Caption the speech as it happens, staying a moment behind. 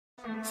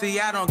See,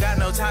 I don't got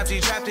no time,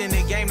 G, trapped in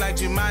the game like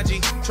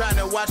Jumanji. Trying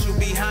to watch you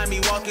behind me,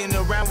 walking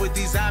around with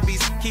these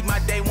zombies. Keep my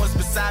day ones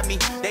beside me,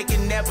 they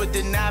can never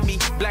deny me.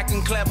 Black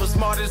and clever,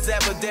 smart as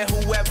ever, dare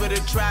whoever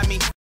to try me.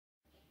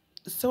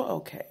 So,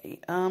 okay,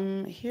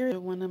 here's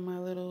one of my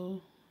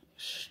little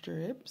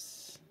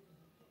strips.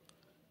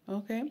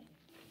 Okay,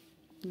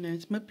 and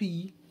that's my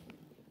P.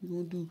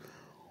 We're gonna do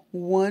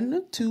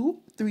 1, 2,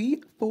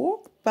 3, 4,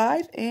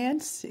 5,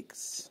 and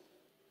 6.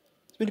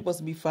 It's really supposed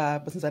to be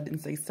 5, but since I didn't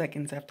say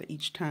seconds after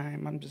each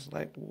time, I'm just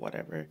like,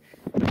 whatever.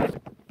 All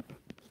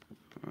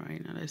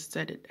right, now let's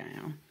set it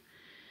down.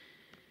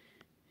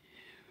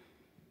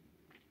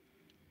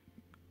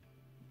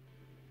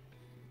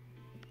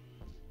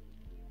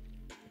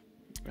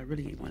 I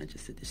really wanted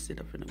to just sit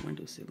up in the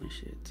windowsill and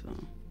shit, so.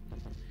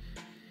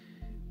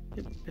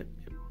 Yep, yep, yep.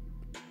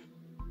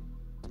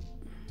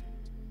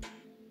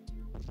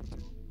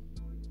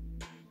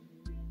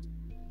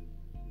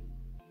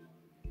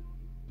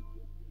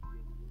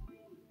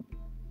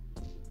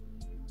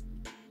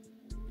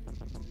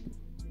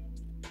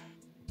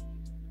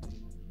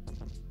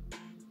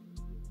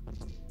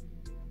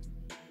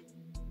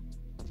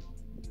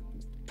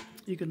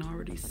 You can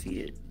already see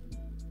it.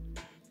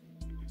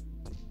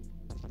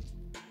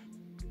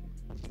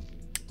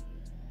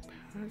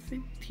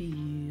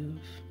 Positive.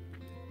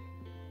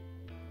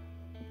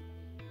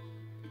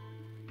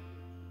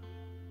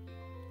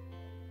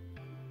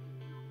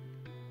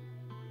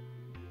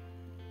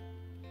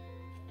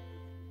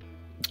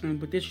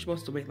 But this is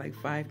supposed to wait like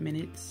 5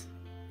 minutes.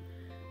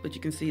 But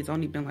you can see it's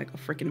only been like a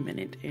freaking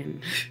minute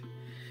and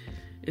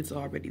it's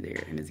already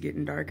there and it's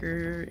getting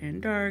darker and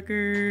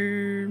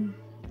darker.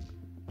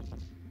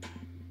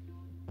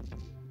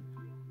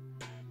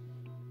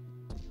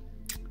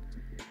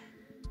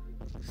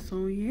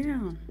 So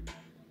yeah,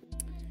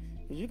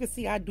 as you can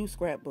see, I do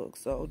scrapbook.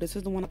 So this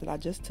is the one that I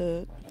just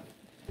took.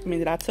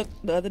 That I took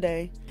the other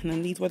day. And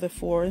then these were the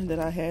 4 that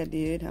I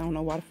did. I don't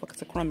know why the fuck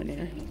it's a crumb in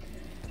there.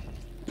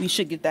 We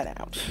should get that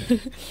out.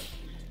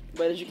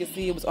 But as you can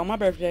see, it was on my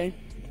birthday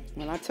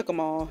when I took them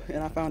all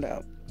and I found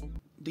out.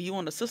 Do you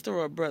want a sister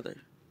or a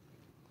brother?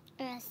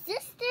 A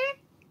sister.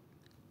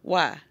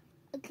 Why?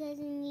 Because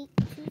you need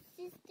 2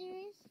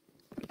 sisters.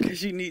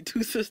 Because you need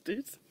 2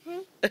 sisters?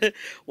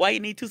 Why you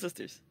need 2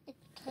 sisters?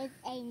 Because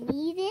I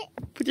need it.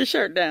 Put your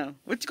shirt down.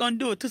 What you gonna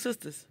do with 2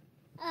 sisters?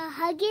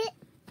 Hug it.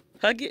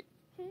 Hug it?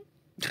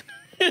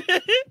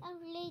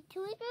 Play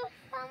toys with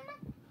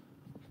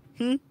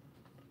Mama.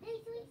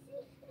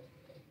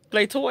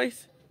 Play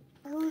toys?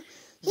 Do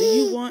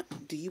you want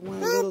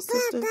a little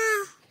sister?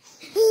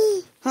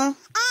 Huh?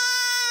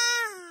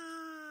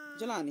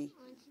 Jelani,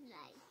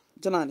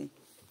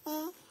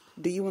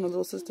 do you want a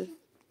little sister?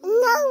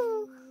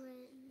 No.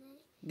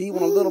 Do you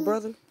want a little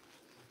brother?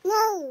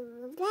 No,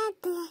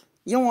 brother.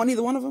 You don't want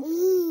either one of them?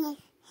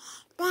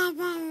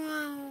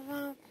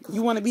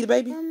 You want to be the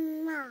baby?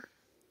 No.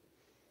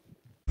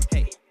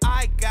 Hey,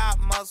 I got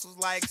muscles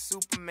like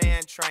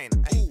Superman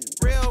trainer. Hey,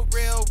 real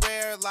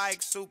rare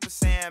like Super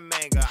Saiyan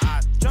Mega.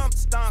 I jump,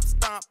 stomp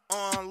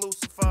on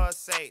Lucifer's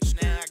sage.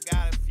 Now I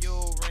got it.